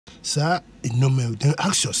Sir, then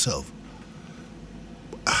ask yourself,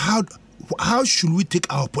 how should we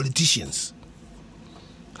take our politicians?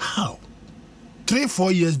 How?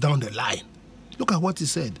 3-4 years down the line, look at what he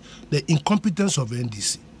said. The incompetence of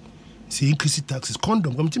NDC. See, increasing taxes,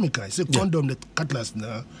 condom. Say condom the cutlass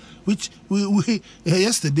now, which we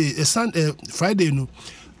yesterday, Friday,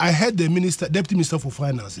 I heard the deputy minister for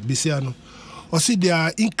finance, Bisiano, or see they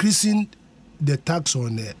are increasing the tax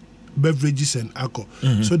on beverages and alcohol,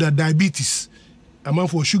 so that diabetes. I'm on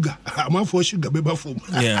for sugar, baby foam.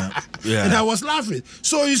 Yeah. And I was laughing.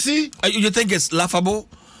 So you see, you think it's laughable?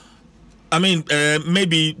 I mean,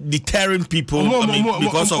 maybe deterring people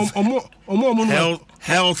because of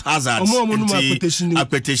health hazards.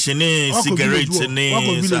 Appetition, cigarettes,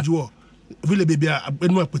 village baby, I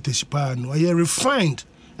refined.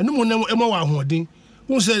 And no more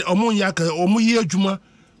who said, Omoyaka, Omoye Juma,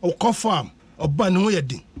 or Kofam, or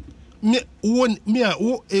Banwedi.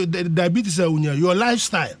 Diabetes, your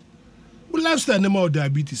lifestyle. What lifestyle no more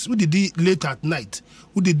diabetes? Who did it late at night?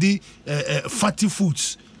 Who did it fatty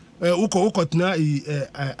foods? Uko na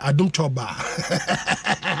Adom choba.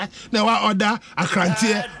 Now what order a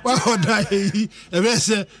crantier? What order?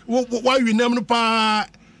 Why we never pa?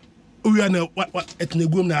 We are no what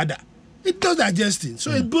etnegum nada. It does digesting,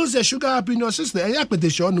 so it builds the sugar up in your system. And you put the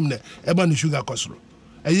sugar number, about the sugar cost.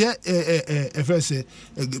 And yeah, first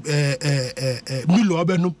Milo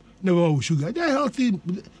Obenum never with sugar. They're healthy.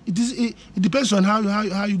 It depends on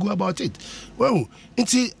how you go about it. Well,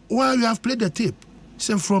 it's why we have played the tape.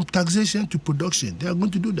 So from taxation to production, they are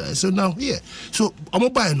going to do that. So now here, so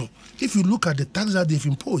if you look at the tax that they've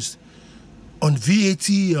imposed on VAT,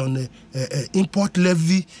 on import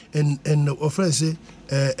levy, and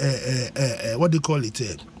what do you call it?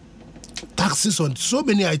 Taxes on so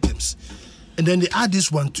many items. And then they add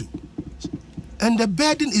this one too. And the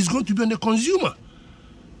burden is going to be on the consumer.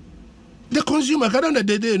 The consumer,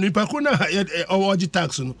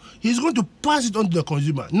 he's going to pass it on to the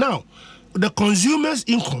consumer. Now, the consumer's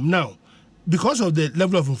income now, because of the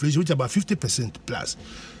level of inflation, which is about 50% plus,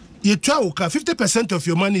 50% of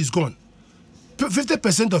your money is gone.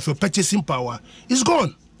 50% of your purchasing power is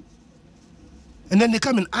gone. And then they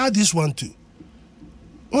come and add this one too.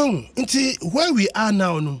 Where we are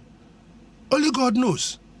now, only God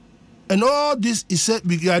knows. And all this is said,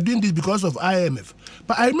 we are doing this because of IMF.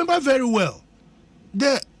 But I remember very well,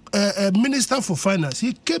 the Minister for Finance,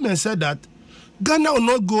 he came and said that Ghana will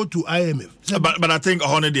not go to IMF. But I think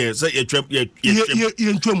 100 years. No.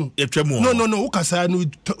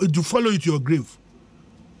 To follow you to your grave.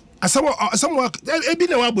 As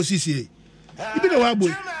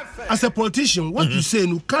a politician, what you say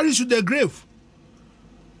carries you to the grave.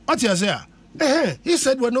 What you say? He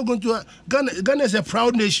said we're not going to Ghana is a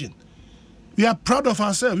proud nation. We are proud of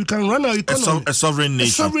ourselves. We can run our economy. A sovereign nation.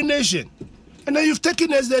 A sovereign nation. And then you've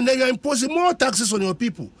taken us there and then you're imposing more taxes on your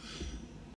people.